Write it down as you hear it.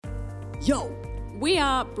Yo, We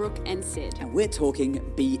are Brooke and Sid. and we're talking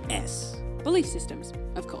BS. Belief systems,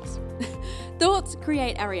 of course. Thoughts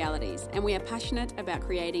create our realities, and we are passionate about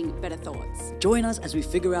creating better thoughts. Join us as we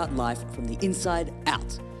figure out life from the inside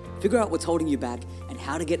out. Figure out what's holding you back and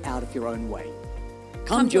how to get out of your own way.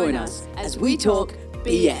 Come join us as we talk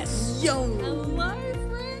BS. Yo! Hello,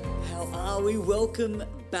 friends. How are we? Welcome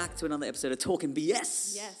back to another episode of Talking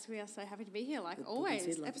BS. Yes, we are so happy to be here, like always.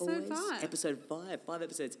 Sid, like Episode always. 5. Episode 5. 5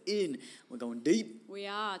 episodes in. We're going deep. We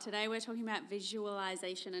are. Today we're talking about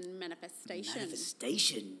visualization and manifestation.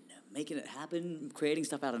 Manifestation. Making it happen, creating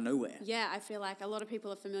stuff out of nowhere. Yeah, I feel like a lot of people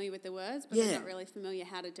are familiar with the words, but Yeah. they're not really familiar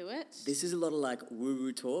how to do it. This is a lot of like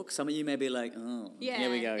woo-woo talk. Some of you may be like, oh, Yeah, here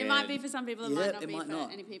we go. it might be for some people, it might not be for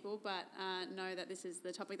not. any people, but know that this is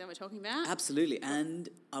the topic that we're talking about. Absolutely. And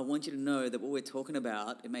I want you to know that what we're talking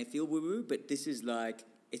about, it may feel woo-woo, but this is like,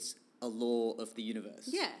 it's a law of the universe.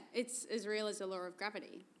 Yeah, it's as real as the law of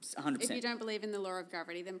gravity. It's 100%. If you don't believe in the law of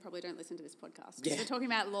gravity, then probably don't listen to this podcast. Yeah. We're talking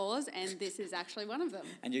about laws, and this is actually one of them.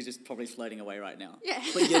 And you're just probably floating away right now. Yeah.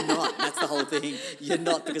 But you're not. That's the whole thing. You're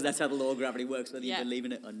not, because that's how the law of gravity works. Whether Yeah. you believe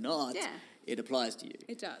in it or not, Yeah. it applies to you.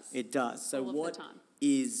 It does. It does. So All of the what time.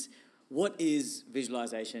 is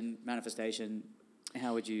visualization, manifestation?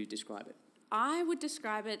 How would you describe it? I would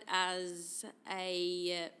describe it as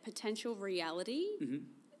a potential reality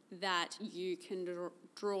that you can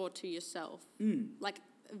draw to yourself. Like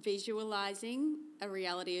visualizing a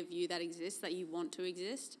reality of you that exists, that you want to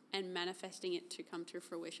exist, and manifesting it to come to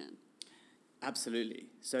fruition. Absolutely.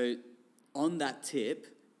 So on that tip,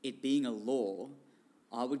 it being a law,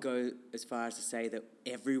 I would go as far as to say that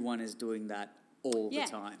everyone is doing that all the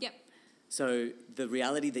time. Yep. So the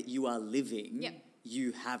reality that you are living, Yep.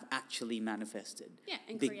 you have actually manifested. Yeah,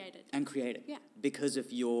 and created. And created. Yeah. Because of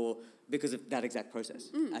that exact process.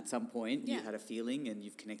 At some point, you Yeah. had a feeling and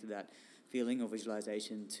you've connected that feeling or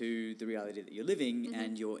visualization to the reality that you're living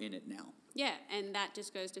and you're in it now. Yeah, and that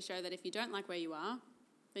just goes to show that if you don't like where you are,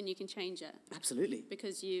 then you can change it. Absolutely.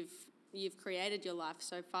 Because you've created your life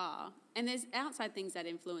so far. And there's outside things that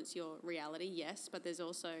influence your reality, yes, but there's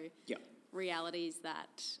also realities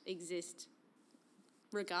that exist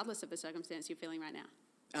regardless of the circumstance you're feeling right now.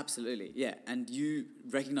 Absolutely, yeah. And you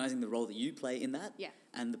recognizing the role that you play in that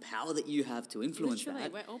and the power that you have to influence Literally,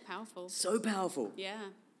 that. we're all powerful. So powerful.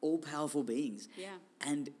 Yeah. All powerful beings. Yeah.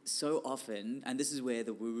 And so often, and this is where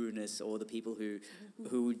the woo-woo-ness or the people who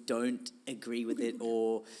don't agree with it,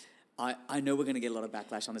 or I know we're going to get a lot of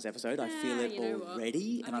backlash on this episode. I feel it you know what?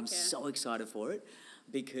 already, and don't I'm care. so excited for it,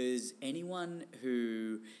 because anyone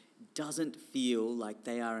who doesn't feel like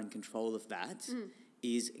they are in control of that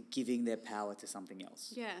is giving their power to something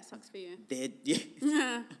else. Yeah, sucks for you. You're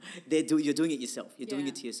doing it yourself. You're doing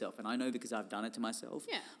Yeah. it to yourself. And I know because I've done it to myself.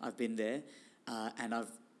 Yeah. I've been there. And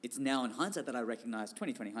it's now in hindsight that I recognize,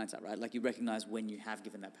 2020 hindsight, right? Like you recognize when you have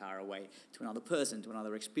given that power away to another person, to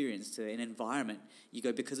another experience, to an environment. You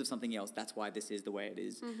go, because of something else, that's why this is the way it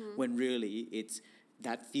is. When really it's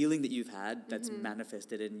that feeling that you've had that's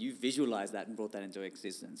manifested and you visualized that and brought that into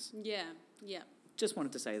existence. Yeah, yeah. Just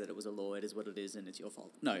wanted to say that it was a law, it is what it is, and it's your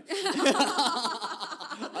fault. No.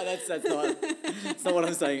 That's not what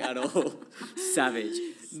I'm saying at all. Savage.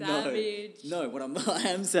 Savage. No, what I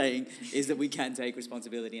am saying is that we can take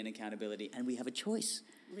responsibility and accountability, and we have a choice.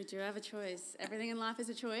 We do have a choice. Everything in life is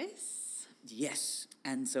a choice. Yes.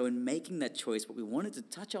 And so in making that choice, what we wanted to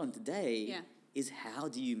touch on today is how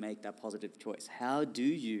do you make that positive choice? How do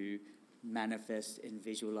you manifest and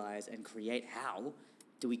visualize and create? How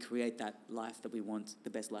do we create that life that we want, the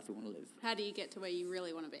best life we want to live? How do you get to where you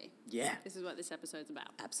really want to be? Yeah. This is what this episode's about.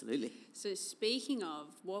 Absolutely. So speaking of,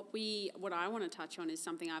 what I want to touch on is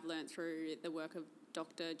something I've learned through the work of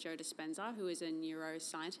Dr. Joe Dispenza, who is a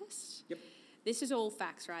neuroscientist. Yep. This is all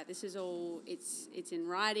facts, right? This is all, it's in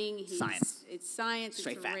writing. Science. It's science,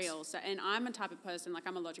 Straight it's facts. real. So, and I'm a type of person, like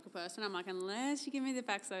I'm a logical person. I'm like, unless you give me the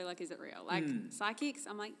facts though, like, is it real? Like psychics,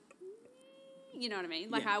 I'm like, you know what I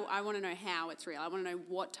mean? Like I want to know how it's real. I want to know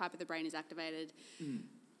what type of the brain is activated,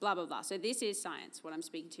 blah, blah, blah. So this is science, what I'm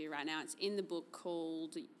speaking to you right now. It's in the book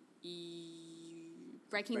called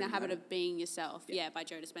Breaking the Habit of Being Yourself, by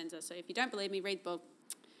Joe Dispenza. So if you don't believe me, read the book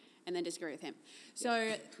and then disagree with him.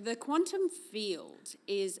 So the quantum field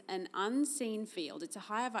is an unseen field. It's a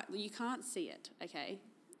higher, you can't see it, okay?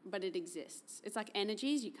 But it exists. It's like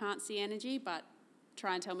energies. You can't see energy, but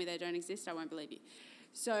try and tell me they don't exist, I won't believe you.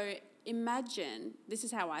 So imagine, this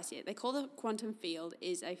is how I see it. They call the quantum field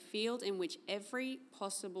is a field in which every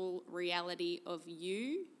possible reality of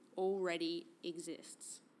you already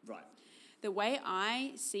exists. Right. The way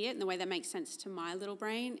I see it and the way that makes sense to my little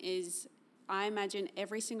brain is I imagine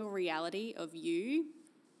every single reality of you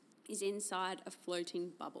is inside a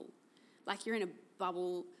floating bubble. like you're in a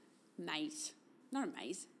bubble maze. Not a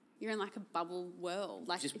maze. You're in like a bubble world.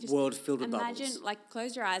 Like just world filled with imagine, bubbles. like,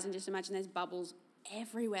 close your eyes and just imagine there's bubbles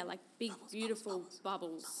everywhere, like big, beautiful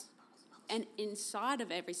bubbles. And inside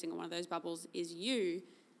of every single one of those bubbles is you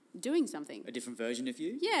doing something. A different version of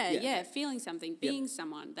you? Yeah, feeling something, being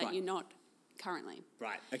someone that Right. you're not currently.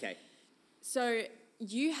 Right, okay. So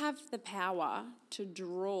you have the power to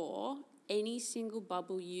draw any single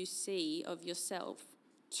bubble you see of yourself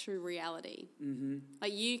to reality. Mm-hmm.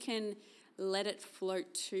 Like you can let it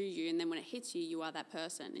float to you, and then when it hits you, you are that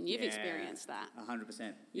person, and you've experienced that.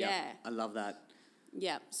 100%. Yeah. Yep. I love that.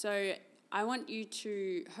 Yeah. So I want you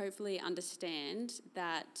to hopefully understand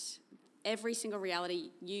that every single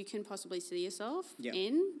reality you can possibly see yourself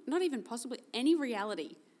in, not even possibly, any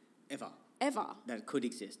reality. Ever. That could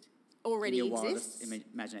exist. Already in your exists.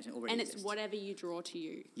 wildest imagination already And exists. it's whatever you draw to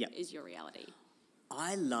you is your reality.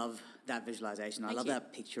 I love that visualization. I love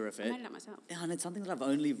that picture of it. I made it up myself. And it's something that I've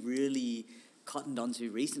only really cottoned onto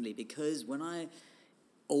recently, because when I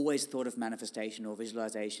always thought of manifestation or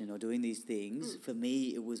visualization or doing these things, for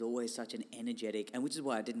me it was always such an energetic, and which is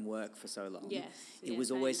why it didn't work for so long. Yes. It was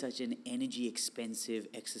always such an energy expensive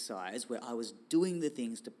exercise where I was doing the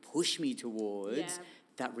things to push me towards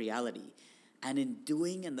that reality. And in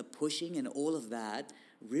doing and the pushing and all of that,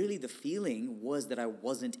 really the feeling was that I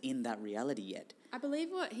wasn't in that reality yet. I believe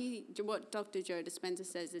what Dr. Joe Dispenza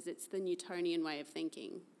says is it's the Newtonian way of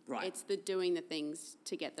thinking. Right. It's the doing the things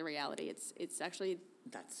to get the reality. It's actually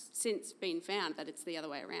since been found that it's the other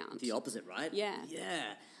way around. The opposite, right? Yeah. Yeah.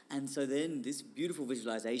 And so then this beautiful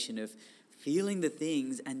visualization of feeling the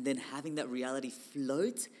things and then having that reality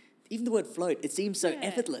float. Even the word float, it seems so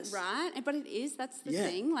effortless. Right? But it is. That's the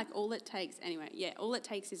thing. Like all it takes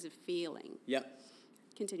is a feeling. Yep.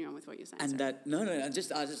 Continue on with what you're saying. And I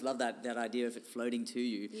just love that idea of it floating to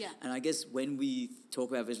you. Yeah. And I guess when we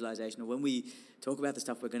talk about visualization, or when we talk about the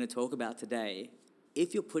stuff we're going to talk about today,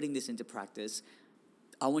 if you're putting this into practice,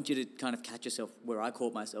 I want you to kind of catch yourself where I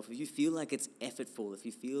caught myself. If you feel like it's effortful, if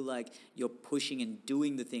you feel like you're pushing and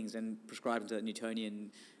doing the things and prescribing to the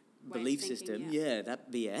Newtonian belief system,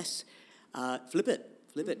 that BS, flip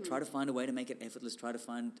it. Try to find a way to make it effortless. Try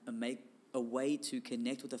to make a way to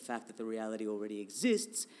connect with the fact that the reality already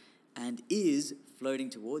exists and is floating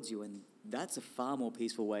towards you. And that's a far more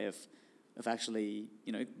peaceful way of actually,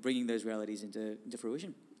 bringing those realities into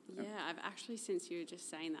fruition. Yeah, I've actually, since you were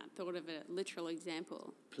just saying that, thought of a literal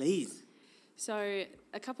example. Please. So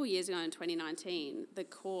a couple of years ago in 2019, the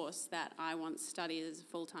course that I once studied as a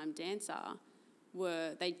full-time dancer,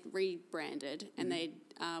 they rebranded and they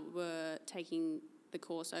were taking the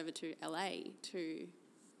course over to LA to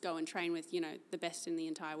go and train with, the best in the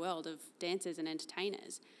entire world of dancers and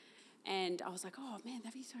entertainers. And I was like, oh man,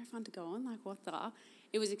 that'd be so fun to go on. Like, what the?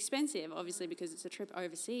 It was expensive, obviously, because it's a trip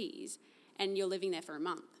overseas and you're living there for a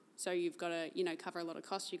month. So you've got to, cover a lot of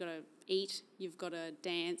costs. You've got to eat, you've got to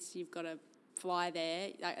dance, you've got to fly there.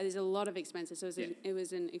 There's a lot of expenses. So it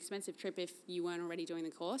was an expensive trip if you weren't already doing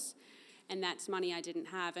the course. And that's money I didn't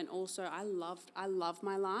have. And also I love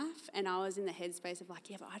my life. And I was in the headspace of like,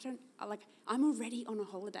 but I'm already on a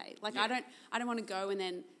holiday. Like, I don't want to go and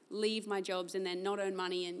then leave my jobs and then not earn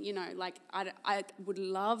money. And, I would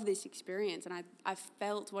love this experience. And I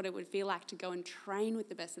felt what it would feel like to go and train with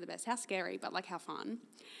the best of the best. How scary, but like how fun.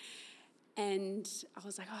 And I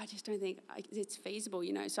was like, I just don't think it's feasible,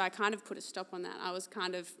 So I kind of put a stop on that. I was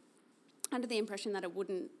kind of under the impression that I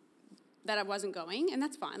wasn't going, and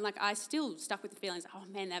that's fine. Like, I still stuck with the feelings, oh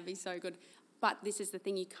man, that'd be so good. But this is the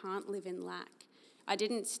thing, you can't live in lack. I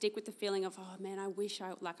didn't stick with the feeling of, oh man, I wish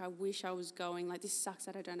I was going. Like, this sucks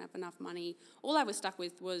that I don't have enough money. All I was stuck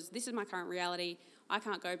with was, this is my current reality. I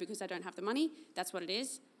can't go because I don't have the money. That's what it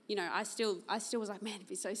is. I still was like, man, it'd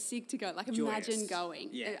be so sick to go. Like, Joyous. Imagine going.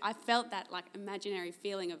 Yeah. I felt that like imaginary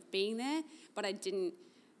feeling of being there, but I didn't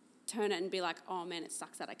turn it and be like, oh man, it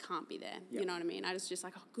sucks that I can't be there. Yep. You know what I mean? I was just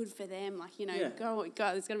like, oh, good for them. Like, go,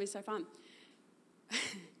 it's going to be so fun.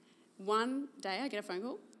 One day I get a phone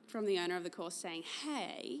call from the owner of the course saying,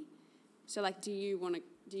 hey, so like, do you want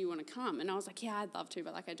to come? And I was like, yeah, I'd love to,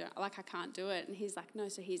 but like, I can't do it. And he's like, no,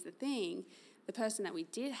 so here's the thing. The person that we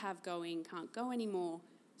did have going can't go anymore.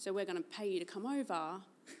 So we're going to pay you to come over.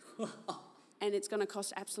 And it's going to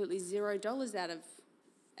cost absolutely $0 out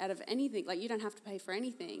of anything. Like, you don't have to pay for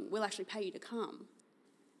anything. We'll actually pay you to come.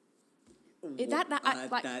 You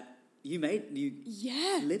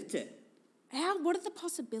flipped it. What are the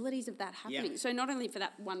possibilities of that happening? Yeah. So not only for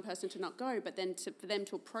that one person to not go, but then for them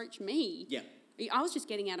to approach me. Yeah. I was just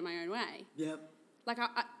getting out of my own way. Yep. Like,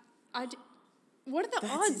 what are the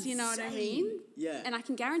That's odds, you know what I mean? insane. Yeah. And I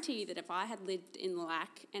can guarantee you that if I had lived in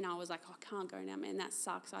lack and I was like, oh, I can't go now, man, that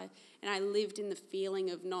sucks. I lived in the feeling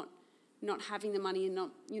of not having the money and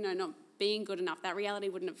not being good enough, that reality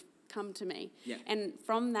wouldn't have come to me. Yeah. And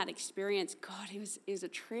from that experience, God, it was a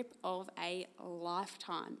trip of a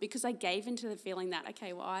lifetime, because I gave into the feeling that,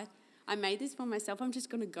 okay, well, I made this for myself. I'm just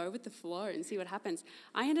going to go with the flow and see what happens.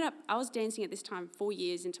 I was dancing at this time 4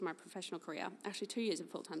 years into my professional career, actually 2 years of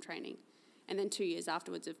full-time training, and then 2 years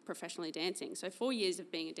afterwards of professionally dancing. So 4 years of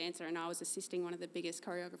being a dancer, and I was assisting one of the biggest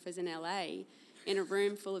choreographers in LA in a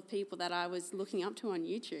room full of people that I was looking up to on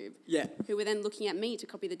YouTube. Yeah. Who were then looking at me to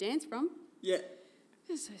copy the dance from. Yeah.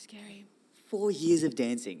 It was so scary. 4 years of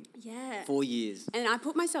dancing. Yeah. 4 years. And I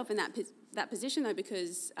put myself in that position, though,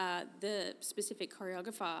 because the specific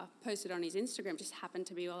choreographer posted on his Instagram just happened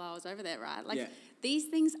to be while I was over there, right? Like, these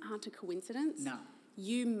things aren't a coincidence. No.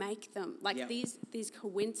 You make them. Like, these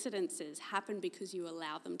coincidences happen because you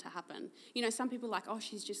allow them to happen. You know, some people are like, oh,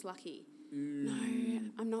 she's just lucky. No,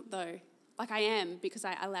 I'm not, though. Like, I am, because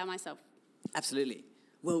I allow myself. Absolutely.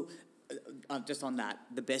 Well, just on that,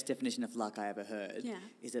 the best definition of luck I ever heard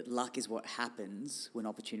is that luck is what happens when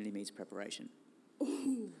opportunity meets preparation.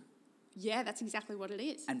 Ooh. Yeah, that's exactly what it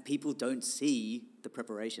is. And people don't see the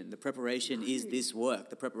preparation. The preparation is this work.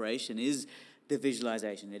 The preparation is the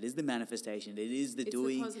visualization. It is the manifestation. It is the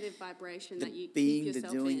doing. It's the positive vibration the that you being, keep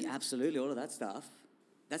yourself the doing. in. Absolutely, all of that stuff.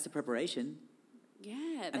 That's the preparation.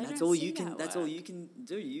 Yeah, and that's all you can. That's all you can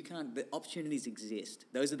do. You can't. The opportunities exist.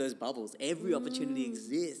 Those are those bubbles. Every opportunity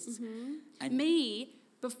exists. Mm-hmm. And me,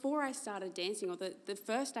 before I started dancing, or the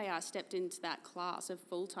first day I stepped into that class of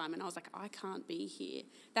full time, and I was like, I can't be here.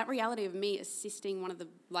 That reality of me assisting one of the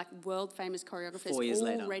world famous choreographers 4 years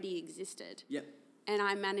already later. Existed. Yep. And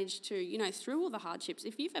I managed to, through all the hardships.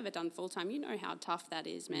 If you've ever done full time, you know how tough that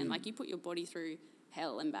is, man. Like, you put your body through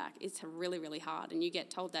hell and back. It's really, really hard, and you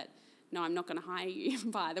get told that, no, I'm not going to hire you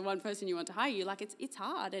by the one person you want to hire you. Like, it's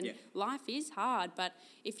hard, and life is hard. But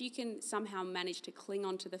if you can somehow manage to cling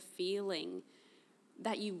on to the feeling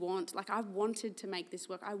that you want, like, I wanted to make this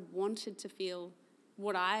work. I wanted to feel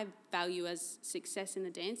what I value as success in the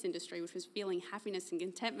dance industry, which was feeling happiness and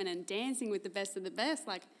contentment and dancing with the best of the best.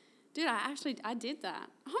 Like, dude, I did that.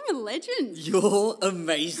 I'm a legend. You're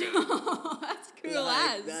amazing. That's cool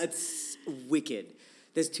as. That's wicked.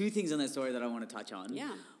 There's two things on that story that I want to touch on. Yeah.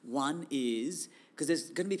 One is, because there's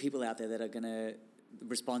going to be people out there that are going to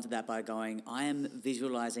respond to that by going, I am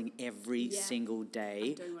visualizing every single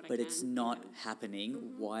day, but it's not happening.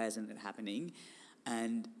 Mm-hmm. Why isn't it happening?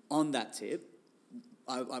 And on that tip,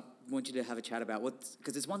 I want you to have a chat about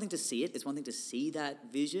because it's one thing to see it, it's one thing to see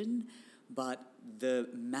that vision, but the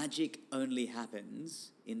magic only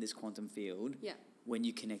happens in this quantum field when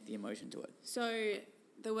you connect the emotion to it. So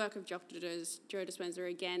the work of Joe Dispenza,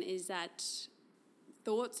 again, is that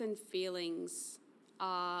thoughts and feelings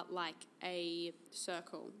are like a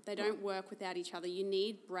circle. They don't work without each other. You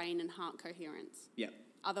need brain and heart coherence. Yeah.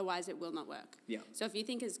 Otherwise, it will not work. Yeah. So if you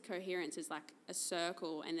think as coherence is like a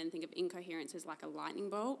circle, and then think of incoherence as like a lightning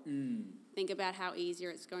bolt, think about how easier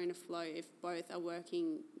it's going to flow if both are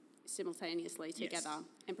working simultaneously together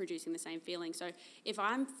and producing the same feeling. So if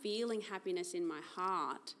I'm feeling happiness in my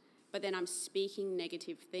heart, but then I'm speaking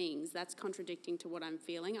negative things, that's contradicting to what I'm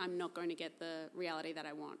feeling. I'm not going to get the reality that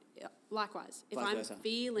I want. Likewise, if I'm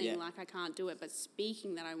feeling like I can't do it, but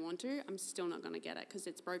speaking that I want to, I'm still not going to get it because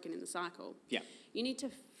it's broken in the cycle. Yeah. You need to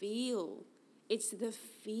feel. It's the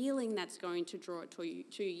feeling that's going to draw it to you.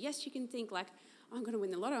 Yes, you can think like, I'm going to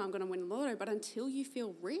win the lotto, but until you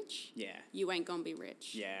feel rich, you ain't going to be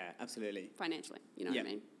rich. Yeah, absolutely. Financially, you know what I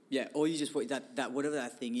mean? Yeah, or you just, that whatever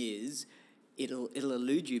that thing is, it'll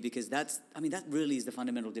elude you, because that really is the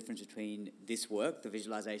fundamental difference between this work, the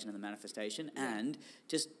visualization and the manifestation, and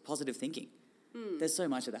just positive thinking. There's so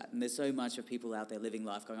much of that, and there's so much of people out there living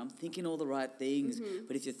life going, I'm thinking all the right things,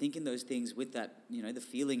 but if you're thinking those things with that, the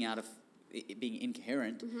feeling out of it being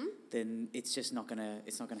incoherent, then it's just not gonna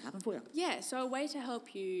happen for you. Yeah, so a way to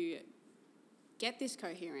help you get this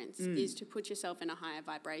coherence is to put yourself in a higher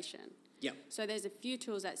vibration. Yep. So there's a few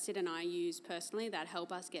tools that Sid and I use personally that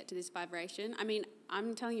help us get to this vibration. I mean,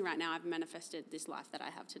 I'm telling you right now, I've manifested this life that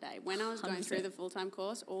I have today. When I was going 100%. Through the full-time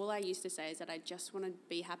course, all I used to say is that I just want to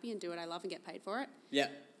be happy and do what I love and get paid for it. Yeah.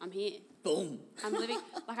 I'm here. Boom. I'm living,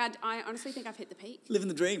 I honestly think I've hit the peak. Living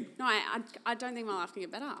the dream. No, I don't think my life can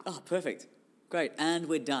get better. Oh, perfect. Great. And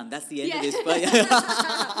we're done. That's the end of this.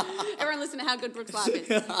 Everyone listen to how good Brooke's life is.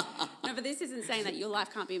 No, but this isn't saying that your life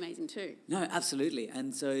can't be amazing too. No, absolutely.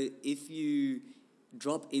 And so if you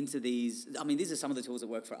drop into these. I mean, these are some of the tools that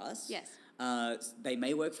work for us. Yes. They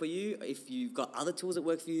may work for you. If you've got other tools that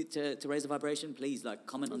work for you to raise the vibration, please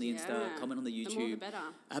comment on the Insta, comment on the YouTube. The more the better.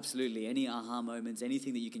 Absolutely. Any aha moments,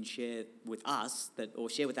 anything that you can share with us or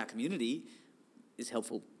share with our community is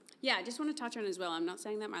helpful. Yeah, I just want to touch on as well. I'm not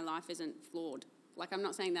saying that my life isn't flawed. Like, I'm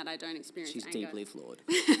not saying that I don't experience She's anger. deeply flawed.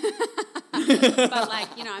 But, like,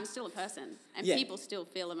 I'm still a person. And people still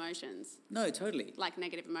feel emotions. No, totally. Like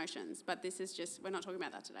negative emotions. But this is just, we're not talking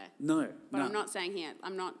about that today. No. But I'm not saying here,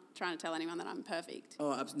 I'm not trying to tell anyone that I'm perfect.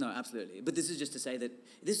 Oh, no, absolutely. But this is just to say that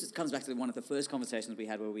this comes back to one of the first conversations we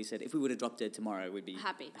had where we said if we were to drop dead tomorrow, we'd be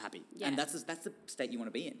happy. Yeah. And that's the state you want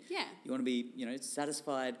to be in. Yeah. You want to be,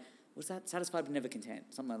 satisfied. What's that? Satisfied but never content.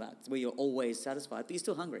 Something like that. It's where you're always satisfied, but you're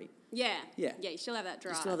still hungry. Yeah. Yeah. Yeah, you still have that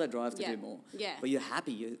drive. You still have that drive to do more. Yeah. But you're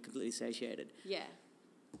happy. You're completely satiated. Yeah.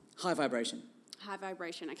 High vibration. High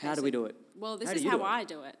vibration. Okay. How do we do it? Well, this is how I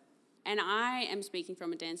do it. And I am speaking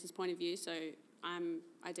from a dancer's point of view, so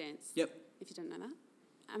I dance. Yep. If you don't know that.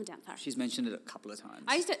 I'm a dancer. She's mentioned it a couple of times.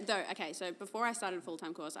 I used to, so before I started a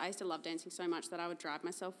full-time course, I used to love dancing so much that I would drive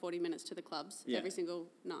myself 40 minutes to the clubs every single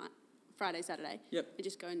night. Friday, Saturday. Yep. And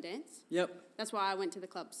just go and dance. Yep. That's why I went to the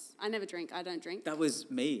clubs. I never drink. I don't drink. That was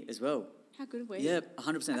me as well. How good were you? Yep,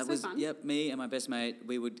 100%. That was fun. Yep, me and my best mate.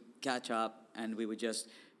 We would catch up and we would just,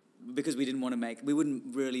 because we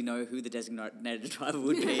wouldn't really know who the designated driver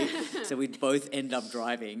would be, so we'd both end up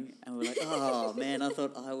driving and we're like, oh man, I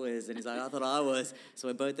thought I was, and he's like, I thought I was. So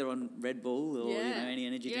we're both there on Red Bull or any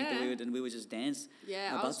energy drink that we would just dance.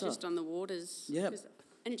 Yeah, I was just on the waters. Yeah.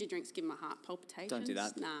 Energy drinks give my heart palpitations. Don't do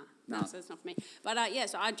that. Nah, so it's not for me. But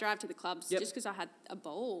so I'd drive to the clubs just because I had a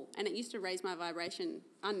bowl, and it used to raise my vibration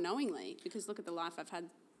unknowingly because look at the life I've had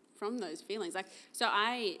from those feelings. Like, so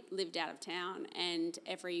I lived out of town, and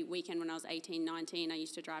every weekend when I was 18, 19, I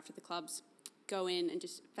used to drive to the clubs, go in and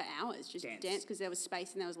just for hours just dance because there was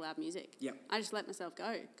space and there was loud music. Yep. I just let myself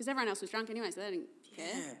go because everyone else was drunk anyway, so they didn't care.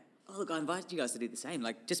 Yeah. Oh, look, I invited you guys to do the same.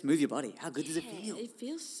 Like, just move your body. How good does it feel? It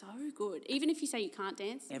feels so good. Even if you say you can't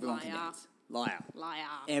dance, Everyone can dance. Liar.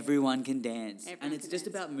 Everyone can dance. And it's just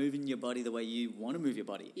about moving your body the way you want to move your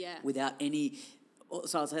body. Yeah. Without any...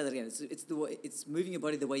 So I'll say that again. It's moving your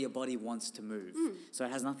body the way your body wants to move. So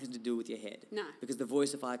it has nothing to do with your head. No. Because the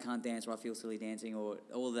voice of I can't dance or I feel silly dancing or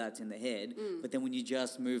all of that's in the head. But then when you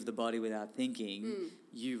just move the body without thinking,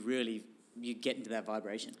 you get into that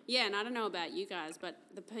vibration. Yeah, and I don't know about you guys, but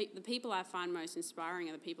the people I find most inspiring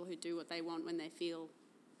are the people who do what they want when they feel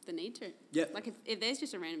the need to. Yeah. Like if there's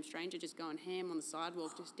just a random stranger just going ham on the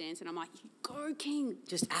sidewalk, just dancing, I'm like, you go, King.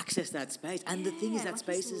 Just access that space. And the thing is that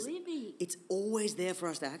space is, it's always there for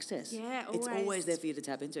us to access. Yeah, always. It's always there for you to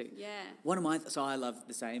tap into. Yeah. So I love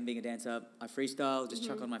the same, being a dancer. I freestyle, just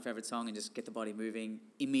chuck on my favourite song and just get the body moving.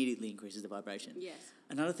 Immediately increases the vibration. Yes.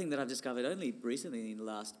 Another thing that I've discovered only recently in the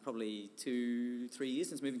last probably 2-3 years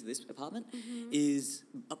since moving to this apartment is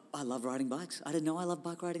I love riding bikes. I didn't know I loved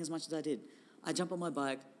bike riding as much as I did. I jump on my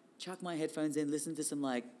bike, chuck my headphones in, listen to some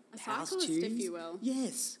house tunes. Cyclist, if you will.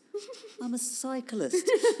 Yes. I'm a cyclist.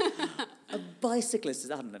 A bicyclist.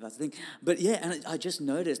 I don't know if that's the thing. But yeah, and I just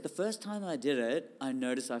noticed, the first time I did it, I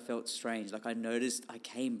noticed I felt strange. Like I noticed I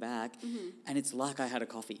came back and it's like I had a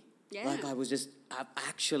coffee. Yeah. Like I was just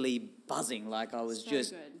actually buzzing. Like I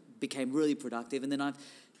was became really productive. And then I've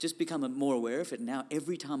just become more aware of it. Now,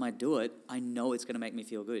 every time I do it, I know it's going to make me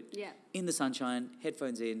feel good. Yeah. In the sunshine,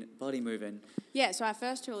 headphones in, body moving. Yeah, so our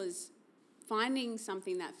first tool is finding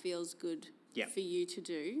something that feels good for you to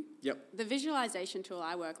do. Yep. The visualization tool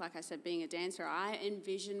I work, like I said, being a dancer, I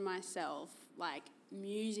envision myself like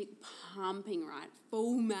music pumping, right?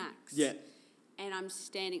 Full max. Yeah. And I'm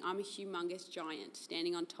a humongous giant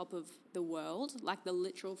standing on top of the world, like the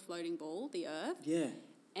literal floating ball, the earth. Yeah.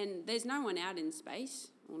 And there's no one out in space.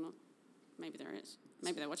 Or not. Maybe there is.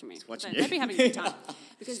 Maybe they're watching me. They'd be having a good time.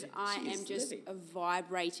 Because I am just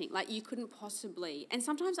vibrating. Like you couldn't possibly. And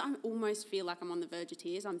sometimes I almost feel like I'm on the verge of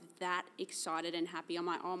tears. I'm that excited and happy. I'm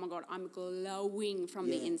like, oh my God, I'm glowing from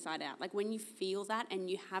the inside out. Like when you feel that and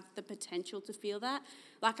you have the potential to feel that,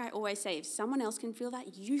 like I always say, if someone else can feel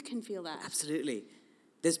that, you can feel that. Absolutely.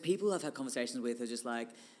 There's people I've had conversations with who are just like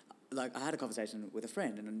I had a conversation with a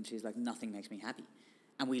friend and she's like, nothing makes me happy.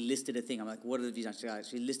 And we listed a thing. I'm like, what are the views?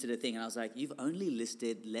 She listed a thing. And I was like, you've only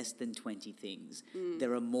listed less than 20 things.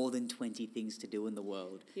 There are more than 20 things to do in the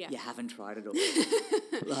world. Yeah. You haven't tried it all.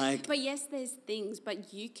 But yes, there's things,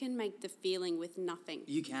 but you can make the feeling with nothing.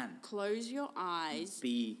 You can. Close your eyes.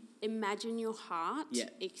 Imagine your heart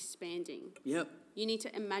expanding. Yep. You need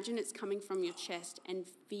to imagine it's coming from your chest and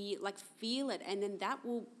feel it. And then that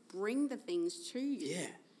will bring the things to you. Yeah.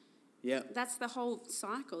 Yeah. That's the whole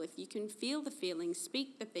cycle. If you can feel the feelings,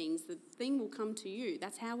 speak the things, the thing will come to you.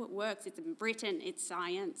 That's how it works. It's written. It's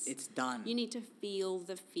science. It's done. You need to feel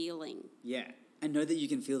the feeling. Yeah. And know that you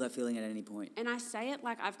can feel that feeling at any point. And I say it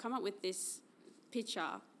like I've come up with this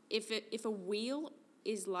picture. If a wheel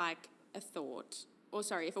is like a thought,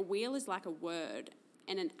 if a wheel is like a word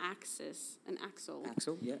and an axle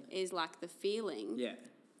Yeah. is like the feeling, Yeah.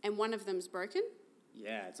 and one of them's broken,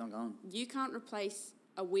 Yeah, it's not gone. you can't replace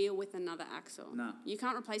a wheel with another axle. No. You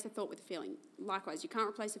can't replace a thought with a feeling. Likewise, you can't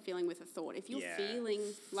replace a feeling with a thought. If you're feeling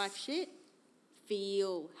like shit,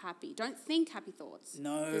 feel happy. Don't think happy thoughts.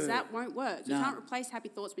 No. Because that won't work. You No. can't replace happy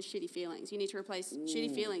thoughts with shitty feelings. You need to replace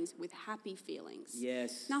shitty feelings with happy feelings.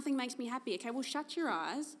 Yes. Nothing makes me happy. Okay, well, shut your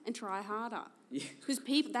eyes and try harder. Yeah. Because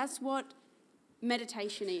that's what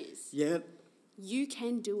meditation is. Yep. You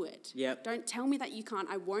can do it. Yep. Don't tell me that you can't.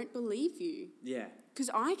 I won't believe you. Yeah. Because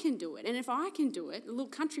I can do it. And if I can do it, a little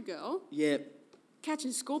country girl Yep.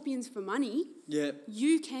 catching scorpions for money, Yep.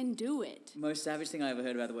 you can do it. Most savage thing I ever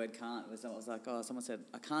heard about the word can't was someone was like, someone said,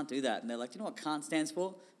 I can't do that. And they're like, do you know what can't stands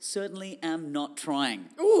for? Certainly am not trying.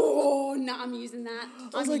 Oh, no, I'm using that. I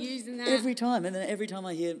was I'm like, using that. every time. And then every time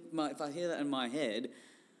if I hear that in my head,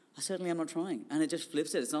 I certainly am not trying. And it just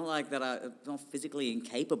flips it. It's not like that I'm not physically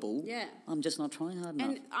incapable. Yeah. I'm just not trying hard enough.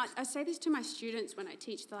 And I say this to my students when I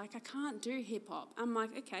teach. They're like, I can't do hip-hop. I'm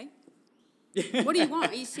like, okay. What do you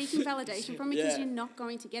want? Are you seeking validation from me? Because you're not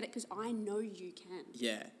going to get it because I know you can.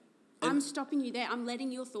 Yeah. I'm stopping you there. I'm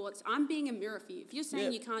letting your thoughts. I'm being a mirror for you. If you're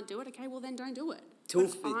saying you can't do it, okay, well then don't do it.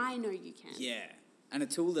 But I know you can. Yeah. And a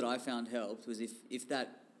tool that I found helped was if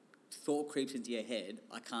that thought creeps into your head,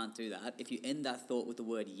 I can't do that. If you end that thought with the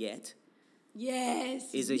word yet,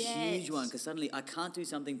 yes, is a huge one, because suddenly I can't do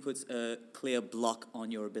something puts a clear block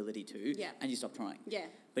on your ability to, and you stop trying. Yeah.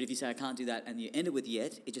 But if you say I can't do that and you end it with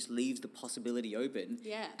yet, it just leaves the possibility open.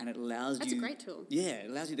 Yeah. And it allows That's a great tool. Yeah, it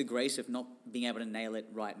allows you the grace of not being able to nail it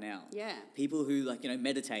right now. Yeah. People who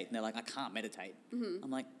meditate and they're like, I can't meditate. Mm-hmm. I'm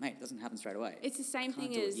like, mate, it doesn't happen straight away. It's the same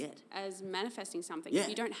thing as manifesting something. Yeah. If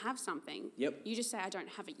you don't have something, you just say I don't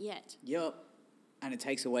have it yet. Yep. And it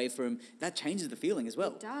takes away from, that changes the feeling as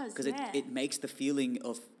well. It does, because it makes the feeling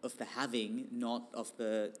of the having, not of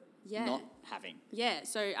the not having. Yeah,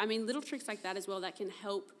 so I mean, little tricks like that as well that can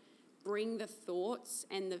help bring the thoughts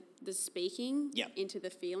and the speaking into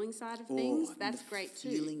the feeling side of things. That's great too.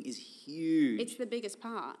 Feeling is huge. It's the biggest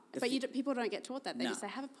part. But people don't get taught that. They just say,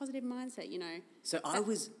 have a positive mindset, So I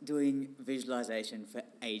was doing visualization for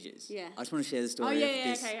ages. Yeah. I just want to share the story do of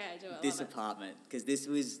it. this apartment, because this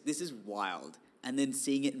is wild. And then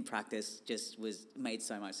seeing it in practice just made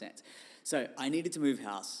so much sense. So I needed to move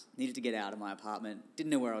house, needed to get out of my apartment,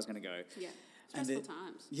 didn't know where I was going to go. Yeah. Stressful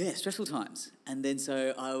times. Yeah, stressful times. And then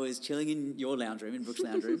so I was chilling in your lounge room, in Brooke's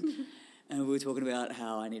lounge room, and we were talking about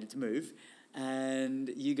how I needed to move. And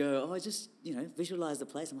you go, just, visualize the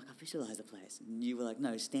place. I'm like, I visualize the place. And you were like,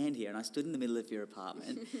 no, stand here. And I stood in the middle of your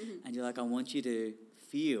apartment, and you're like, I want you to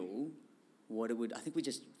feel what it would, I think we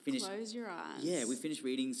just finished. Close your eyes. Yeah, we finished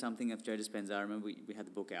reading something of Joe Dispenza. I remember we had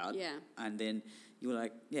the book out. Yeah. And then you were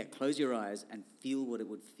like, close your eyes and feel what it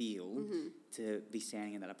would feel to be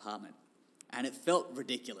standing in that apartment. And it felt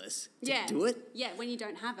ridiculous to do it. Yeah, when you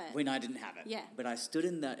don't have it. When I didn't have it. Yeah. But I stood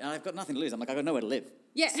in that, and I've got nothing to lose. I'm like, I've got nowhere to live.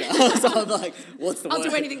 Yeah. So I'm like, what's the I'll word?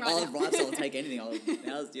 do anything right now. Right, so I'll take anything.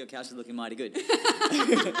 Your couch is looking mighty good.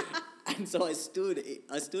 And so I stood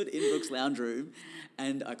in Brooke's lounge room,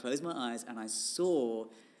 and I closed my eyes, and I saw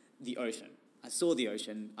the ocean. I saw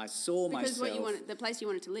myself. Because the place you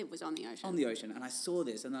wanted to live was on the ocean. On the ocean. And I saw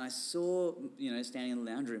this, and then I saw, standing in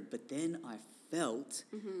the lounge room. But then I felt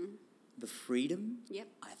the freedom. Yep.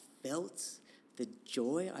 I felt the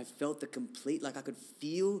joy. I felt the complete, I could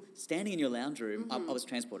feel, standing in your lounge room, I was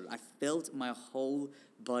transported. I felt my whole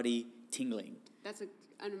body tingling. That's an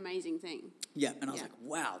amazing thing. Yeah, and I was like,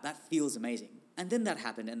 wow, that feels amazing. And then that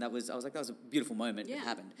happened, and I was like, that was a beautiful moment. Yeah. It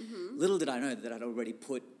happened. Mm-hmm. Little did I know that I'd already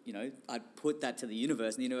put, I'd put that to the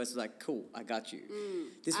universe, and the universe was like, cool, I got you.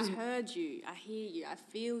 I heard you, I hear you, I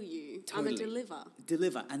feel you. Totally. I'm a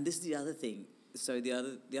deliver. And this is the other thing. So the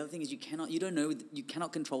other thing is you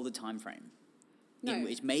cannot control the time frame. No.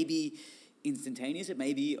 It may be instantaneous, it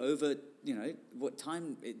may be over, what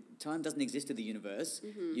time doesn't exist to the universe.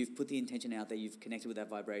 You've put the intention out there, you've connected with that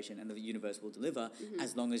vibration, and the universe will deliver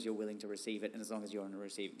as long as you're willing to receive it and as long as you're in a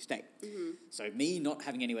receiving state. So me not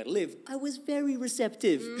having anywhere to live, I was very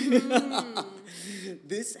receptive.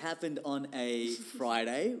 This happened on a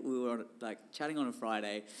Friday. We were chatting on a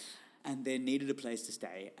Friday, and then needed a place to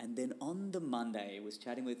stay. And then on the Monday, was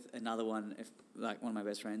chatting with another one, one of my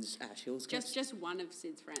best friends, Ash Hills. Just one of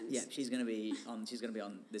Sid's friends. Yeah, she's going to be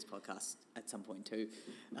on this podcast at some point too.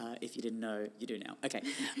 If you didn't know, you do now. Okay.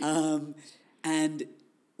 And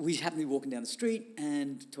we happened to be walking down the street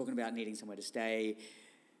and talking about needing somewhere to stay.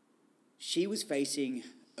 She's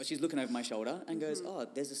looking over my shoulder and goes, "Oh,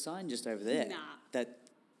 there's a sign just over there that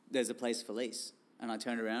there's a place for lease." And I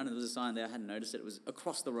turned around and there was a sign there. I hadn't noticed it. It was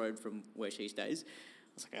across the road from where she stays.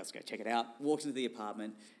 I was like, let's go check it out. Walked into the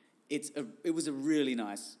apartment. It was a really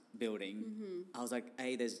nice building. Mm-hmm. I was like,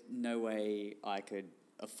 there's no way I could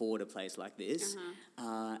afford a place like this.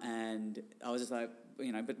 And I was just like,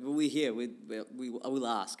 but we're here. I will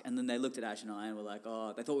ask. And then they looked at Ash and I and were like,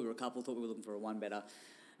 they thought we were a couple, thought we were looking for a one better.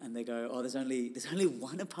 And they go, there's only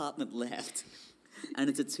one apartment left. And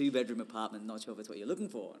it's a 2-bedroom apartment, not sure if it's what you're looking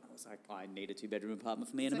for. And I was like, I need a 2-bedroom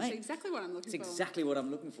apartment for me and a mate. That's exactly what I'm looking for. It's exactly what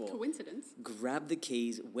I'm looking for. Coincidence. Grabbed the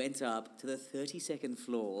keys, went up to the 32nd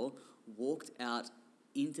floor, walked out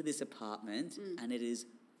into this apartment, and it is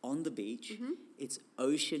on the beach. Mm-hmm. It's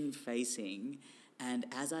ocean facing. And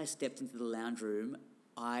as I stepped into the lounge room,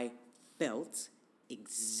 I felt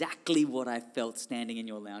exactly what I felt standing in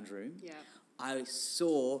your lounge room. Yeah. I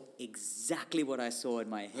saw exactly what I saw in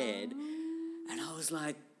my head. And I was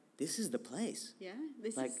like, this is the place. Yeah,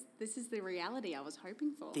 this is the reality I was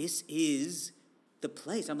hoping for. This is the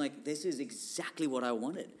place. I'm like, this is exactly what I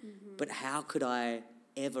wanted. Mm-hmm. But how could I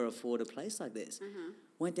ever afford a place like this? Mm-hmm.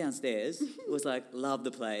 Went downstairs, was like, love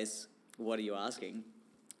the place. What are you asking?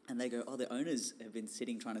 And they go, the owners have been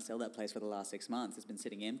sitting trying to sell that place for the last 6 months. It's been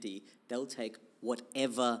sitting empty. They'll take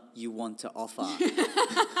whatever you want to offer.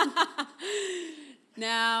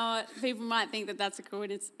 Now, people might think that that's a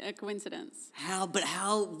coincidence.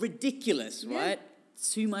 How ridiculous, right?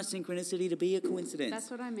 Too much synchronicity to be a coincidence. That's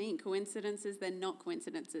what I mean. Coincidences, they're not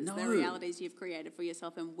coincidences. No. They're realities you've created for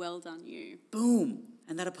yourself, and well done you. Boom.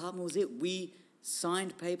 And that apartment was it. We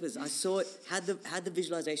signed papers. I saw it, had the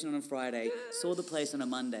visualization on a Friday, saw the place on a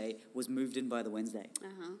Monday, was moved in by the Wednesday.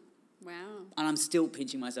 Uh-huh. Wow. And I'm still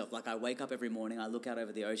pinching myself. Like, I wake up every morning, I look out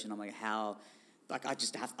over the ocean, I'm like,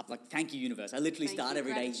 thank you, universe. I literally start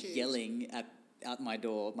every day yelling out my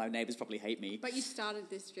door. My neighbours probably hate me. But you started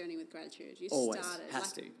this journey with gratitude. You Always. started.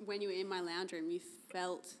 Has to. When you were in my lounge room, you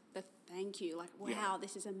felt the thank you. Like, wow,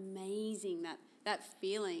 this is amazing, that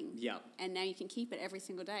feeling. Yeah. And now you can keep it every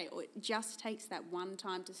single day. Or it just takes that one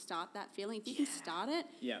time to start that feeling. If you can start it,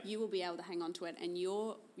 you will be able to hang on to it, and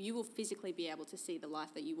you will physically be able to see the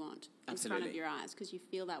life that you want in front of your eyes because you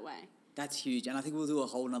feel that way. That's huge. And I think we'll do a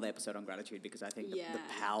whole nother episode on gratitude because I think the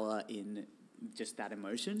power in just that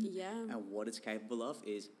emotion and what it's capable of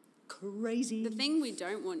is crazy. The thing we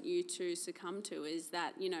don't want you to succumb to is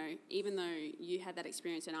that, even though you had that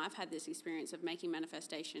experience and I've had this experience of making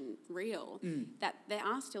manifestation real, that there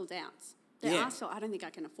are still doubts. There are still, I don't think I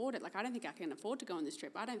can afford it. Like, I don't think I can afford to go on this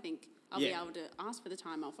trip. I don't think I'll be able to ask for the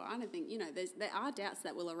time off. Or I don't think, there are doubts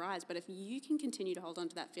that will arise. But if you can continue to hold on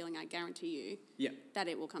to that feeling, I guarantee you that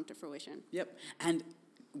it will come to fruition. Yep. And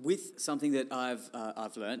with something that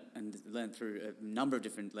I've learned and learned through a number of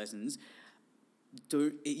different lessons,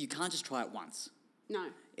 you can't just try it once. No.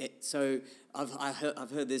 So I've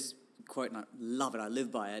heard this quote and I love it. I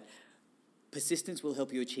live by it. Persistence will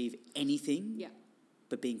help you achieve anything. Yeah.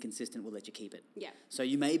 But being consistent will let you keep it. Yeah. So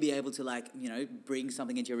you may be able to bring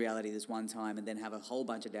something into your reality this one time and then have a whole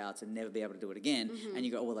bunch of doubts and never be able to do it again. Mm-hmm. And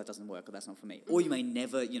you go, that doesn't work or that's not for me. Mm-hmm. Or you may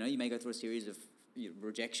never, you may go through a series of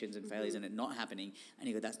rejections and failures and it not happening and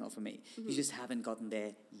you go, that's not for me. Mm-hmm. You just haven't gotten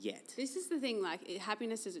there yet. This is the thing,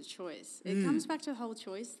 happiness is a choice. It comes back to the whole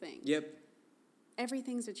choice thing. Yep.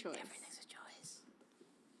 Everything's a choice. Everything's a choice.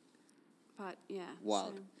 But, yeah.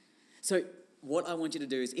 Wild. So what I want you to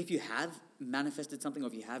do is if you have manifested something or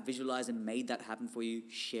if you have visualized and made that happen for you,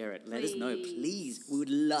 share it. Let us know, please. We would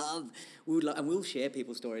love, and we'll share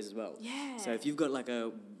people's stories as well. Yeah. So if you've got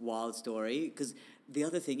a wild story, because the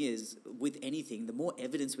other thing is with anything, the more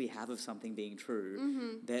evidence we have of something being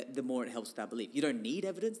true, the more it helps with that belief. You don't need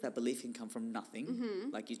evidence. That belief can come from nothing.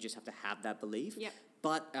 Mm-hmm. You just have to have that belief. Yep.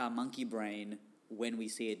 But our monkey brain, when we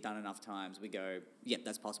see it done enough times, we go, yep,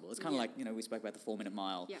 that's possible. It's kind of we spoke about the 4-minute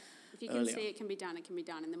mile. Yeah. If you can see it can be done, it can be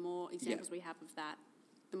done. And the more examples we have of that,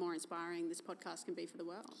 the more inspiring this podcast can be for the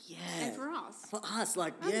world. Yeah. And for us. For us,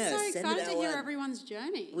 I'm so excited to hear everyone's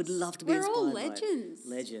journey. Would love to be inspired. We're all legends.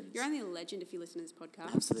 Legends. You're only a legend if you listen to this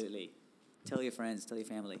podcast. Absolutely. Tell your friends, tell your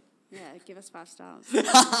family. Yeah, give us 5 stars.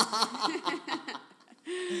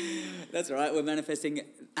 That's right. We're manifesting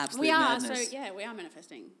absolute We are. madness. So, yeah, we are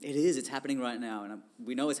manifesting. It is. It's happening right now. And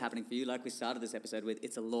we know it's happening for you. Like we started this episode with,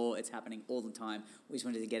 it's a law. It's happening all the time. We just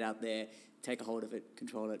wanted to get out there, take a hold of it,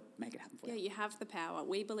 control it, make it happen for you. Yeah, you have the power.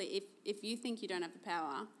 We believe if you think you don't have the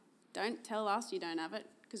power, don't tell us you don't have it,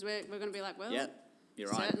 because we're going to be like, well, you're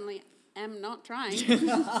right. Certainly am not trying.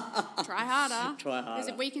 Try harder. Try harder. Because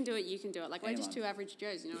if we can do it, you can do it. Like, we're just Anyone. two average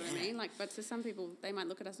Joes, you know what I mean? Like, but to some people, they might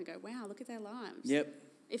look at us and go, wow, look at their lives. Yep.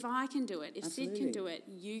 If I can do it, if Absolutely. Sid can do it,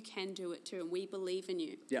 you can do it too, and we believe in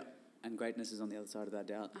you. Yep. And greatness is on the other side of that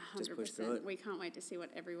doubt. 100%. Just push through it. We can't wait to see what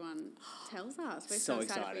everyone tells us. We're So so excited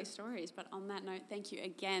for excited. your stories. But on that note, thank you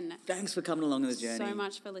again Thanks for coming along on this journey. so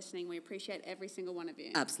much for listening. We appreciate every single one of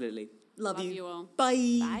you. Absolutely. Love you. You all.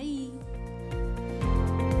 Bye. Bye.